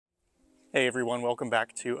Hey everyone, welcome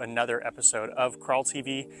back to another episode of Crawl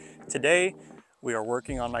TV. Today we are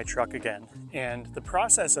working on my truck again, and the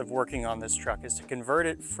process of working on this truck is to convert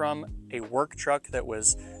it from a work truck that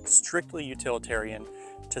was strictly utilitarian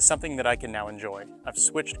to something that I can now enjoy. I've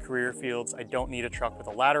switched career fields. I don't need a truck with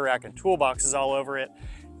a ladder rack and toolboxes all over it,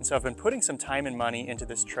 and so I've been putting some time and money into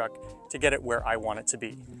this truck to get it where I want it to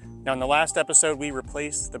be. Now in the last episode, we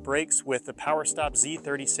replaced the brakes with the Powerstop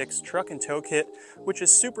Z36 truck and tow kit, which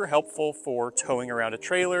is super helpful for towing around a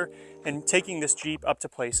trailer and taking this Jeep up to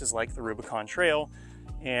places like the Rubicon Trail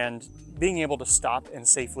and being able to stop and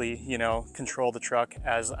safely, control the truck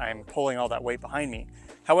as I'm pulling all that weight behind me.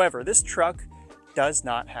 However, this truck does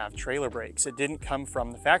not have trailer brakes. It didn't come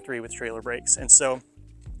from the factory with trailer brakes. And so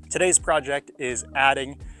today's project is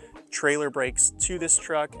adding trailer brakes to this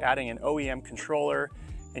truck, adding an OEM controller,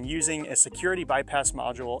 and using a security bypass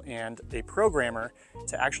module and a programmer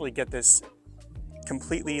to actually get this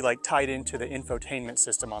completely tied into the infotainment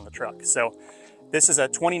system on the truck. So this is a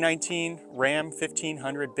 2019 Ram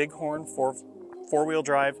 1500 Bighorn four-wheel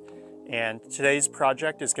drive, and today's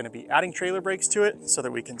project is going to be adding trailer brakes to it so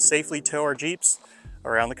that we can safely tow our Jeeps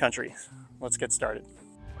around the country. Let's get started.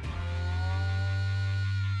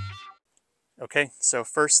 Okay, so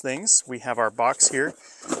first things, we have our box here.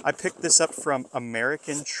 I picked this up from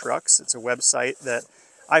American Trucks. It's a website that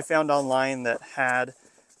I found online that had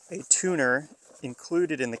a tuner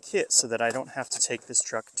included in the kit so that I don't have to take this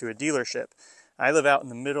truck to a dealership. I live out in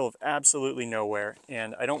the middle of absolutely nowhere,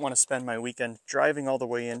 and I don't want to spend my weekend driving all the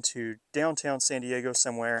way into downtown San Diego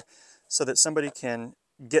somewhere so that somebody can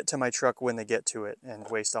get to my truck when they get to it and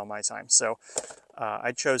waste all my time. So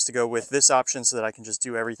I chose to go with this option so that I can just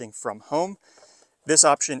do everything from home. This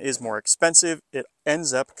option is more expensive. It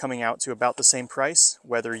ends up coming out to about the same price,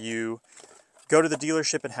 whether you go to the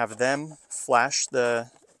dealership and have them flash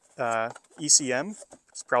the ECM.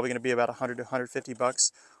 It's probably going to be about 100 to 150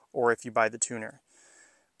 bucks, or if you buy the tuner.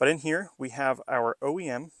 But in here we have our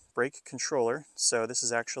OEM brake controller. So this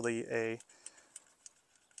is actually a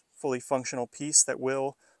fully functional piece that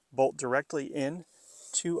will bolt directly in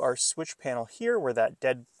to our switch panel here where that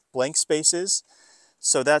dead blank space is.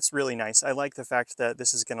 So that's really nice. I like the fact that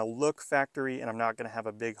this is going to look factory and I'm not going to have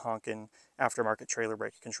a big honking aftermarket trailer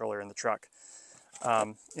brake controller in the truck.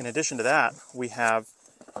 In addition to that, we have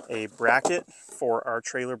a bracket for our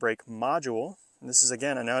trailer brake module. And this is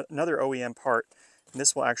again another OEM part. And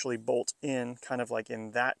this will actually bolt in kind of like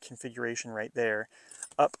in that configuration right there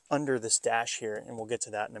up under this dash here, and we'll get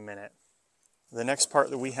to that in a minute. The next part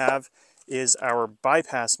that we have is our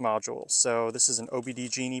bypass module. So this is an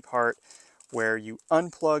OBD Genie part where you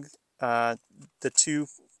unplug the two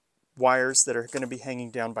wires that are going to be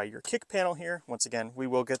hanging down by your kick panel here. Once again, we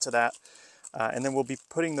will get to that. And then we'll be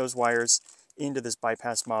putting those wires into this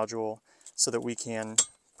bypass module so that we can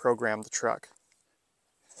program the truck.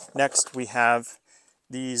 Next, we have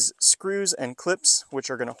these screws and clips which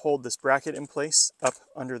are going to hold this bracket in place up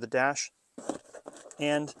under the dash.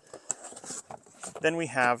 And then we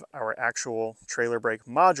have our actual trailer brake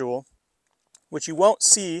module, which you won't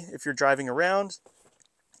see if you're driving around.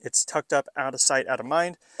 It's tucked up out of sight, out of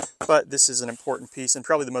mind, but this is an important piece and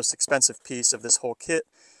probably the most expensive piece of this whole kit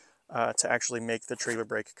to actually make the trailer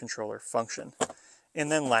brake controller function.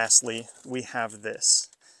 And then lastly, we have this.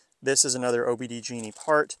 This is another OBD Genie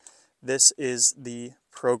part. This is the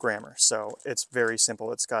programmer. So it's very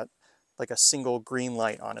simple. It's got like a single green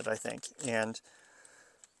light on it, I think. And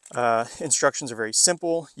instructions are very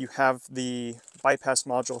simple. You have the bypass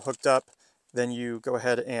module hooked up, then you go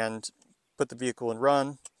ahead and put the vehicle in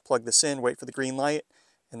run, plug this in, wait for the green light,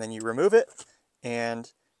 and then you remove it,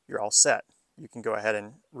 and you're all set. You can go ahead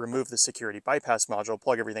and remove the security bypass module,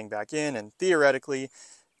 plug everything back in, and theoretically,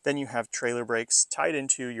 then you have trailer brakes tied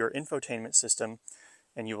into your infotainment system,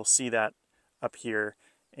 and you will see that up here,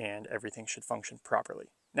 and everything should function properly.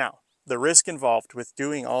 Now, the risk involved with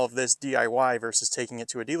doing all of this DIY versus taking it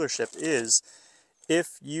to a dealership is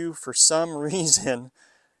if you, for some reason,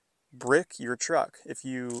 brick your truck, if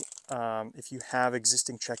you have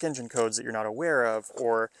existing check engine codes that you're not aware of,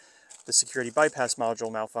 or the security bypass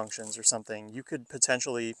module malfunctions or something, you could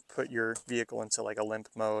potentially put your vehicle into like a limp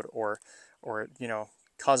mode or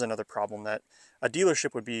cause another problem that a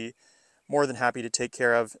dealership would be more than happy to take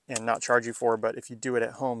care of and not charge you for. But if you do it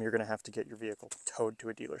at home, you're going to have to get your vehicle towed to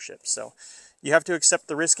a dealership. So you have to accept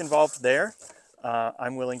the risk involved there.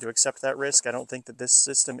 I'm willing to accept that risk. I don't think that this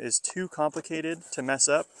system is too complicated to mess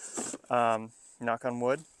up, knock on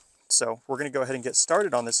wood. So we're going to go ahead and get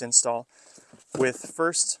started on this install with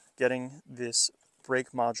first getting this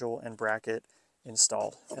brake module and bracket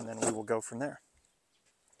installed, and then we will go from there.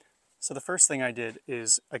 So the first thing I did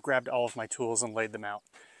is I grabbed all of my tools and laid them out.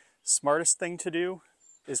 Smartest thing to do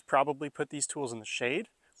is probably put these tools in the shade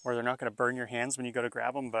where they're not going to burn your hands when you go to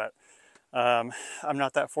grab them, but I'm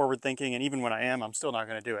not that forward thinking, and even when I am, I'm still not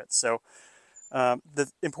going to do it. So the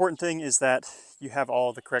important thing is that you have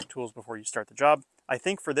all the correct tools before you start the job. I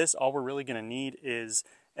think for this, all we're really going to need is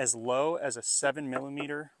as low as a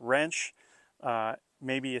 7mm wrench,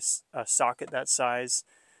 maybe a socket that size.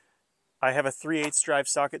 I have a 3/8 drive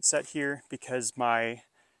socket set here because my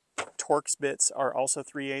Torx bits are also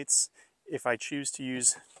 3/8. If I choose to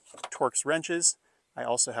use Torx wrenches, I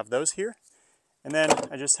also have those here. And then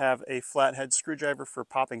I just have a flathead screwdriver for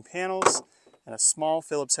popping panels and a small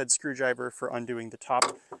Phillips head screwdriver for undoing the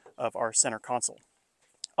top of our center console.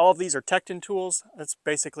 All of these are Tecton tools. That's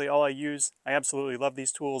basically all I use. I absolutely love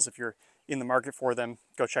these tools. If you're in the market for them,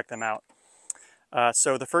 go check them out.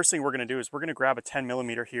 So the first thing we're going to do is we're going to grab a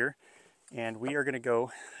 10mm here, and we are going to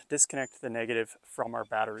go disconnect the negative from our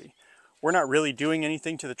battery. We're not really doing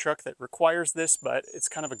anything to the truck that requires this, but it's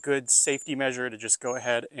kind of a good safety measure to just go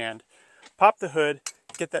ahead and pop the hood,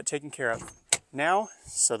 get that taken care of now,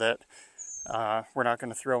 so that we're not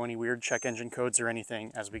going to throw any weird check engine codes or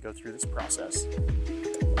anything as we go through this process.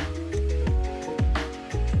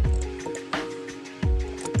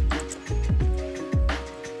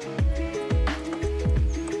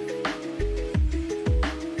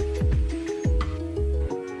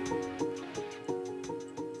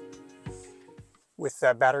 With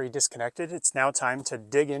that battery disconnected, it's now time to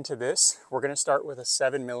dig into this. We're going to start with a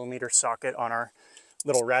 7mm socket on our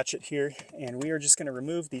little ratchet here, and we are just going to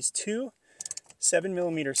remove these two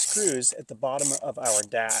 7mm screws at the bottom of our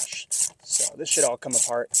dash. So this should all come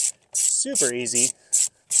apart super easy,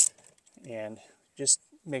 and just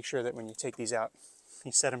make sure that when you take these out,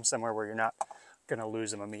 you set them somewhere where you're not going to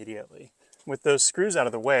lose them immediately. With those screws out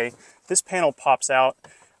of the way, this panel pops out.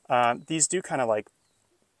 These do kind of like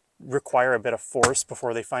require a bit of force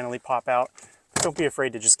before they finally pop out. Don't be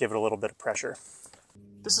afraid to just give it a little bit of pressure.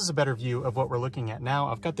 This is a better view of what we're looking at now.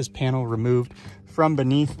 I've got this panel removed from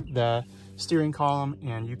beneath the steering column,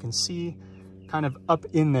 and you can see kind of up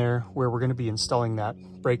in there where we're going to be installing that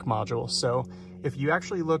brake module. So if you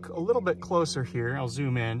actually look a little bit closer here, I'll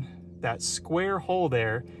zoom in, that square hole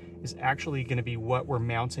there is actually going to be what we're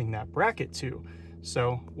mounting that bracket to.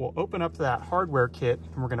 So we'll open up that hardware kit,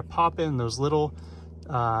 and we're going to pop in those little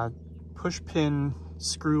push pin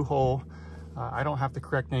screw hole. I don't have the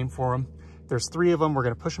correct name for them. There's 3 of them. We're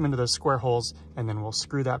going to push them into those square holes, and then we'll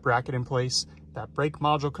screw that bracket in place. That brake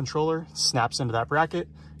module controller snaps into that bracket,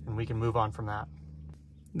 and we can move on from that.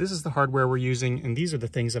 This is the hardware we're using, and these are the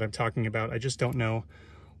things that I'm talking about. I just don't know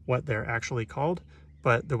what they're actually called,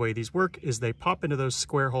 but the way these work is they pop into those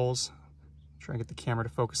square holes. Try and get the camera to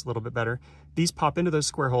focus a little bit better. These pop into those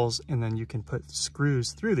square holes, and then you can put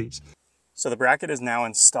screws through these. So the bracket is now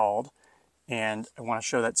installed, and I want to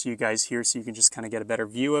show that to you guys here so you can just kind of get a better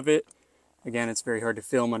view of it. Again, it's very hard to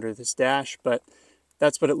film under this dash, but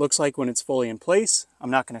that's what it looks like when it's fully in place. I'm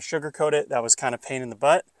not going to sugarcoat it. That was kind of pain in the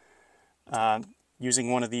butt. Using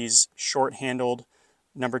one of these short-handled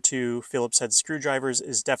 #2 Phillips head screwdrivers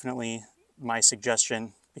is definitely my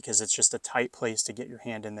suggestion, because it's just a tight place to get your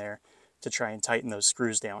hand in there to try and tighten those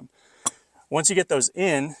screws down. Once you get those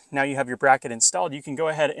in, now you have your bracket installed, you can go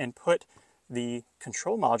ahead and put the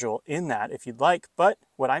control module in that if you'd like. But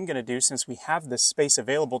what I'm going to do, since we have this space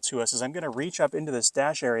available to us, is I'm going to reach up into this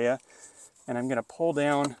dash area, and I'm going to pull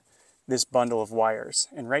down this bundle of wires.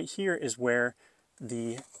 And right here is where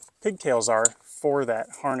the pigtails are for that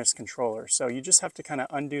harness controller. So you just have to kind of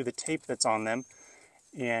undo the tape that's on them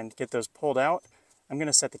and get those pulled out. I'm going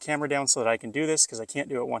to set the camera down so that I can do this, because I can't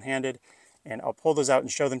do it one-handed, and I'll pull those out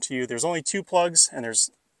and show them to you. There's only 2 plugs, and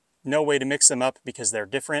there's no way to mix them up because they're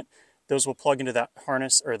different. Those will plug into that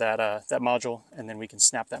harness, or that module, and then we can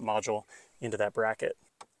snap that module into that bracket.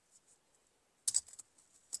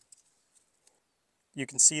 You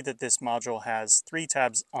can see that this module has 3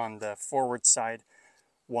 tabs on the forward side,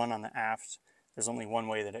 1 on the aft. There's only one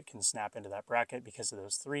way that it can snap into that bracket because of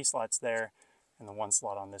those 3 slots there and the 1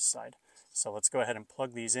 slot on this side. So let's go ahead and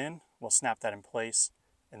plug these in. We'll snap that in place,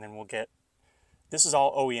 and then we'll get, this is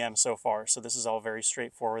all OEM so far, so this is all very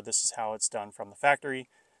straightforward. This is how it's done from the factory.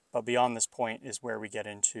 But beyond this point is where we get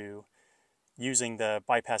into using the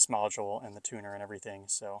bypass module and the tuner and everything.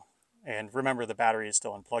 So, and remember, the battery is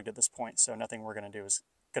still unplugged at this point, so nothing we're going to do is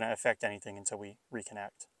going to affect anything until we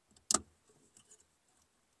reconnect.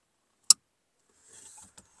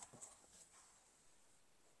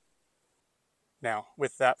 Now,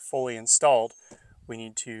 with that fully installed, we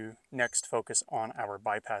need to next focus on our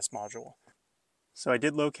bypass module. So I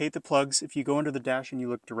did locate the plugs. If you go under the dash and you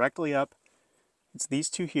look directly up, it's these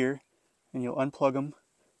 2 here, and you'll unplug them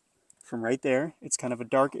from right there. It's kind of a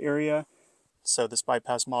dark area, so this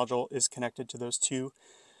bypass module is connected to those two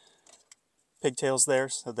pigtails there,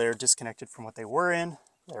 so they're disconnected from what they were in.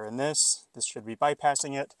 They're in this. This should be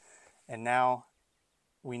bypassing it, and now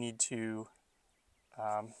we need to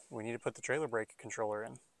put the trailer brake controller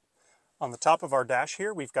in. On the top of our dash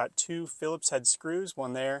here, we've got two Phillips head screws,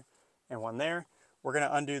 one there and one there. We're going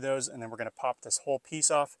to undo those, and then we're going to pop this whole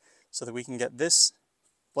piece off so that we can get this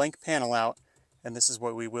blank panel out, and this is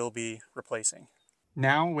what we will be replacing.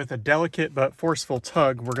 Now, with a delicate but forceful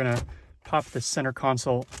tug, we're going to pop the center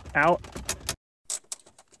console out.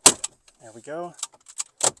 There we go.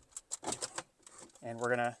 And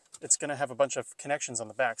it's gonna have a bunch of connections on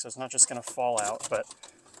the back, so it's not just gonna fall out, but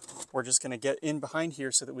we're just gonna get in behind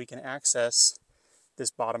here so that we can access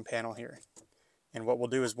this bottom panel here. And what we'll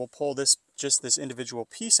do is we'll pull just this individual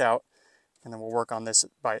piece out, and then we'll work on this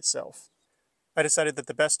by itself. I decided that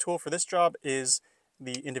the best tool for this job is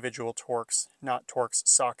the individual Torx, not Torx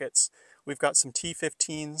sockets. We've got some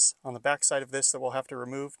T15s on the back side of this that we'll have to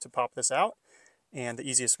remove to pop this out, and the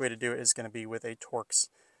easiest way to do it is going to be with a Torx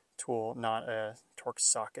tool, not a Torx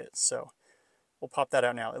socket. So we'll pop that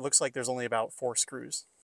out now. It looks like there's only about 4 screws.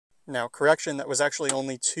 Now, correction, that was actually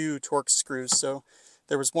only 2 Torx screws. So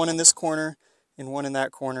there was one in this corner and one in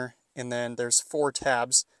that corner, and then there's 4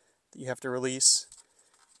 tabs that you have to release,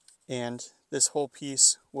 and this whole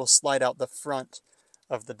piece will slide out the front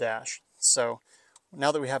of the dash. So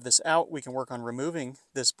now that we have this out, we can work on removing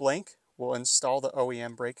this blank. We'll install the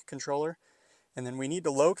OEM brake controller, and then we need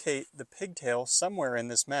to locate the pigtail somewhere in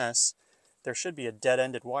this mess. There should be a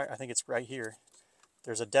dead-ended wire. I think it's right here.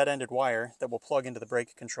 There's a dead-ended wire that will plug into the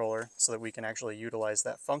brake controller so that we can actually utilize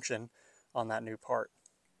that function on that new part.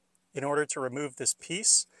 In order to remove this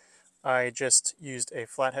piece, I just used a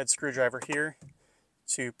flathead screwdriver here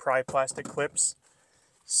to pry plastic clips.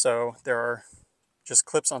 So there are just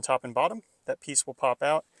clips on top and bottom. That piece will pop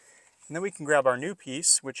out. And then we can grab our new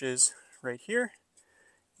piece, which is right here,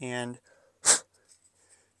 and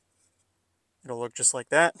it'll look just like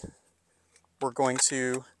that. We're going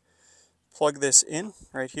to plug this in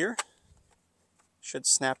right here. Should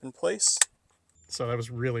snap in place. So that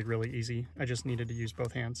was really, really easy. I just needed to use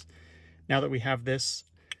both hands. Now that we have this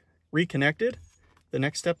reconnected, the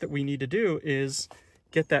next step that we need to do is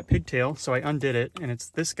get that pigtail. So I undid it, and it's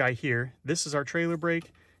this guy here. This is our trailer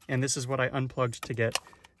brake, and this is what I unplugged to get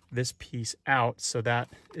this piece out. So that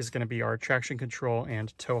is going to be our traction control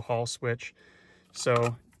and tow haul switch.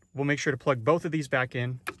 So we'll make sure to plug both of these back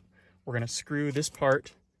in. We're going to screw this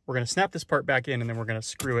part. We're going to snap this part back in, and then we're going to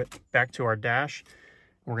screw it back to our dash.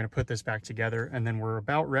 We're going to put this back together, and then we're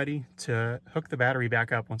about ready to hook the battery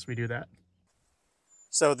back up once we do that.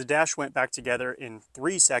 So the dash went back together in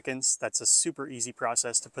 3 seconds. That's a super easy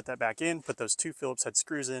process to put that back in, put those 2 Phillips head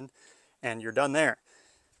screws in, and you're done there.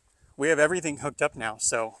 We have everything hooked up now,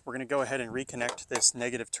 so we're going to go ahead and reconnect this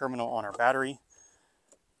negative terminal on our battery.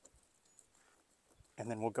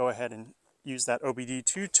 And then we'll go ahead and use that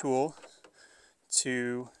OBD2 tool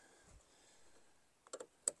to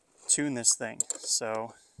tune this thing.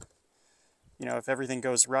 So, you know, if everything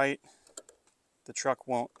goes right, the truck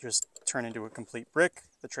won't just turn into a complete brick.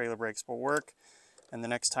 The trailer brakes will work. And the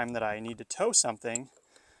next time that I need to tow something,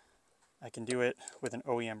 I can do it with an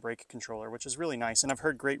OEM brake controller, which is really nice. And I've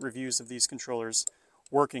heard great reviews of these controllers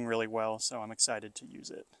working really well, so I'm excited to use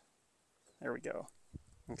it. There we go.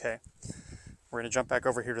 Okay, we're going to jump back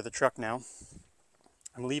over here to the truck now.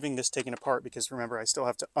 I'm leaving this taken apart because, remember, I still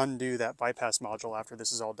have to undo that bypass module after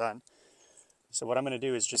this is all done. So what I'm going to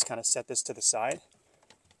do is just kind of set this to the side.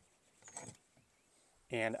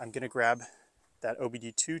 And I'm going to grab that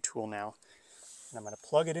OBD2 tool now, and I'm going to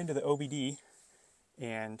plug it into the OBD,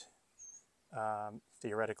 and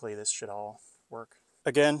theoretically this should all work.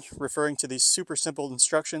 Again, referring to these super simple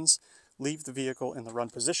instructions, leave the vehicle in the run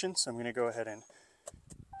position. So I'm going to go ahead and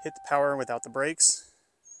hit the power without the brakes.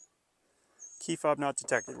 Key fob not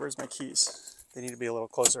detected. Where's my keys? They need to be a little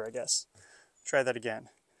closer, I guess. Try that again.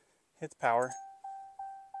 Hit the power.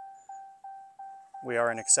 We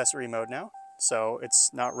are in accessory mode now, so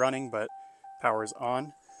it's not running, but power is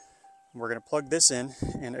on. We're going to plug this in,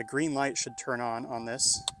 and a green light should turn on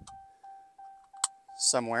this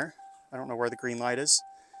somewhere. I don't know where the green light is,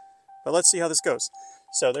 but let's see how this goes.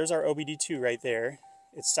 So there's our OBD2 right there.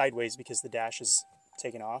 It's sideways because the dash is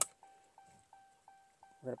taken off.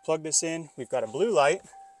 We're going to plug this in. We've got a blue light,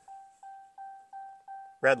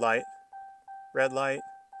 red light, red light.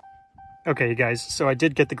 Okay, you guys, so I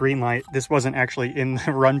did get the green light. This wasn't actually in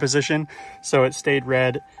the run position, so it stayed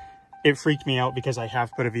red. It freaked me out because I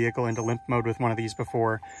have put a vehicle into limp mode with one of these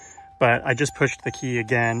before, but I just pushed the key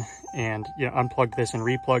again and unplugged this and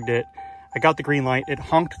replugged it. I got the green light, it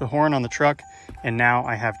honked the horn on the truck, and now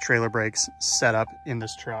I have trailer brakes set up in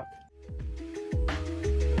this truck.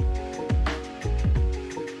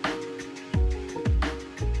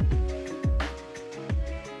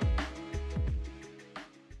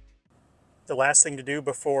 The last thing to do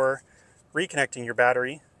before reconnecting your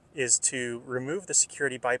battery is to remove the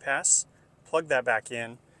security bypass, plug that back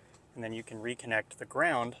in, and then you can reconnect the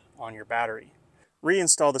ground on your battery.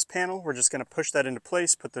 Reinstall this panel. We're just going to push that into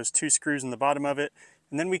place, put those 2 screws in the bottom of it,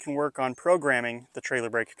 and then we can work on programming the trailer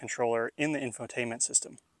brake controller in the infotainment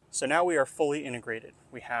system. So now we are fully integrated.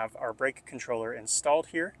 We have our brake controller installed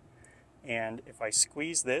here, and if I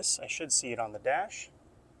squeeze this, I should see it on the dash.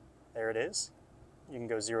 There it is. You can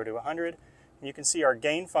go 0 to 100. And you can see our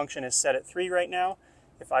gain function is set at 3 right now.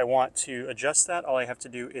 If I want to adjust that, all I have to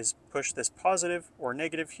do is push this positive or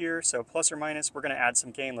negative here. So plus or minus, we're going to add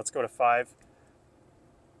some gain. Let's go to 5.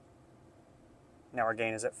 Now our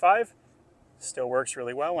gain is at 5. Still works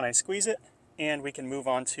really well when I squeeze it. And we can move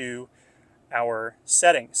on to our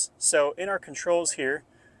settings. So in our controls here,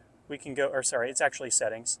 we can go, or sorry, it's actually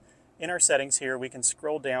settings. In our settings here, we can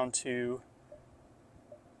scroll down to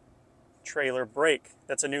trailer brake.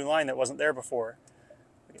 That's a new line that wasn't there before.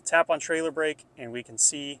 We can tap on trailer brake and we can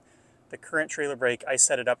see the current trailer brake. I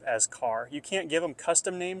set it up as car. You can't give them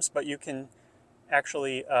custom names, but you can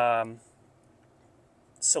actually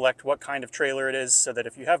select what kind of trailer it is, so that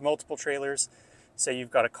if you have multiple trailers, say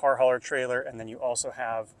you've got a car hauler trailer and then you also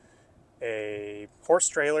have a horse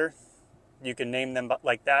trailer, you can name them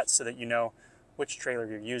like that so that you know which trailer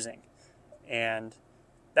you're using. And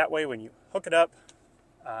that way when you hook it up,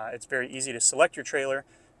 it's very easy to select your trailer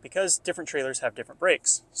because different trailers have different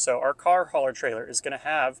brakes. So our car hauler trailer is going to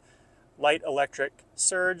have light electric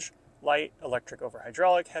surge, light electric over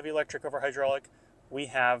hydraulic, heavy electric over hydraulic. We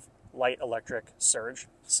have light electric surge.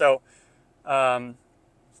 So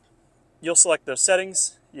you'll select those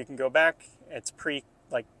settings. You can go back. It's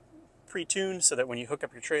pre-tuned so that when you hook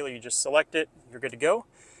up your trailer, you just select it. You're good to go.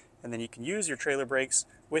 And then you can use your trailer brakes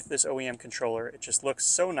with this OEM controller. It just looks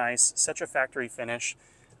so nice, such a factory finish.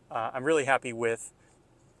 I'm really happy with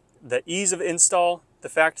the ease of install, the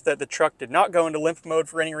fact that the truck did not go into limp mode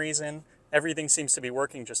for any reason. Everything seems to be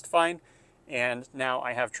working just fine. And now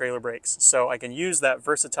I have trailer brakes. So I can use that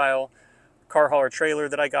versatile car hauler trailer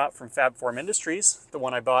that I got from Fab4 Industries, the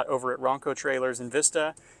one I bought over at Ronco Trailers in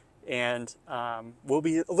Vista. And we'll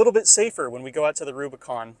be a little bit safer when we go out to the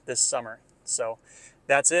Rubicon this summer. So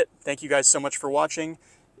that's it. Thank you guys so much for watching.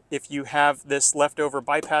 If you have this leftover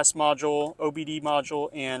bypass module, OBD module,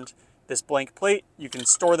 and this blank plate, you can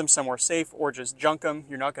store them somewhere safe or just junk them.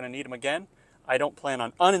 You're not going to need them again. I don't plan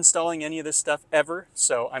on uninstalling any of this stuff ever,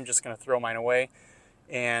 so I'm just going to throw mine away.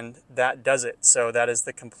 And that does it. So that is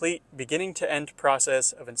the complete beginning to end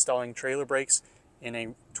process of installing trailer brakes in a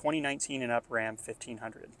 2019 and up Ram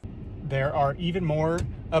 1500. There are even more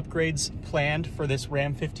upgrades planned for this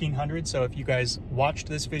Ram 1500, so if you guys watched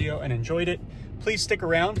this video and enjoyed it, please stick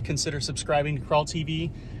around, consider subscribing to Crawl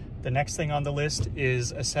TV. The next thing on the list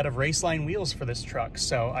is a set of Raceline wheels for this truck.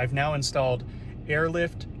 So I've now installed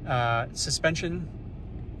airlift suspension,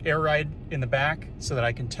 air ride in the back so that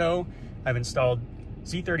I can tow. I've installed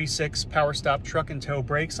Z36 Powerstop truck and tow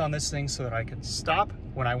brakes on this thing so that I can stop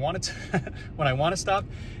when I want to when I want to stop.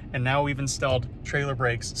 And now we've installed trailer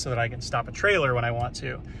brakes so that I can stop a trailer when I want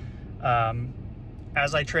to.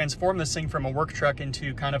 As I transform this thing from a work truck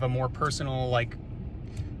into kind of a more personal, like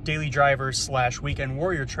daily driver / weekend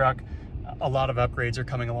warrior truck, a lot of upgrades are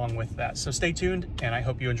coming along with that. So stay tuned, and I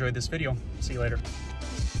hope you enjoyed this video. See you later.